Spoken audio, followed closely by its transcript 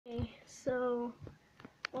Okay, so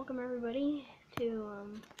welcome everybody to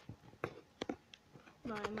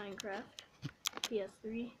my Minecraft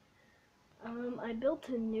PS3. I built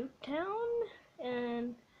a Nuketown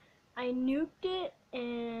and I nuked it,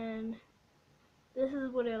 and this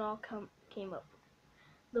is what it all came up.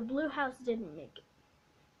 The blue house didn't make it.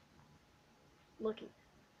 Look at it.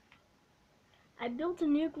 I built a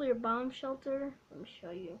nuclear bomb shelter. Let me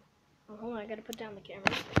show you. Oh, hold on, I gotta put down the camera.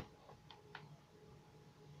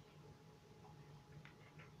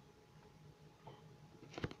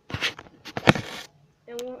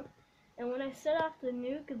 And when I set off the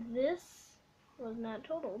nuke, this was not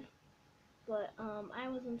totaled. But I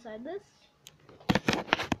was inside this.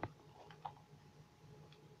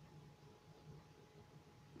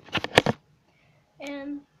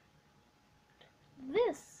 And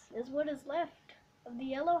this is what is left of the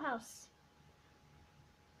yellow house.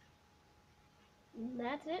 And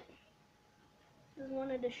that's it. Just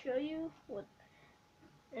wanted to show you what,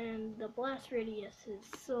 and the blast radius is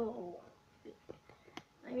so big.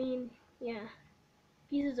 I mean, yeah,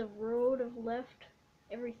 pieces of road have left,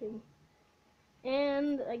 everything.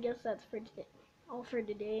 And I guess that's for today. All for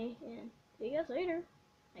today, and see you guys later,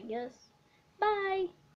 I guess. Bye!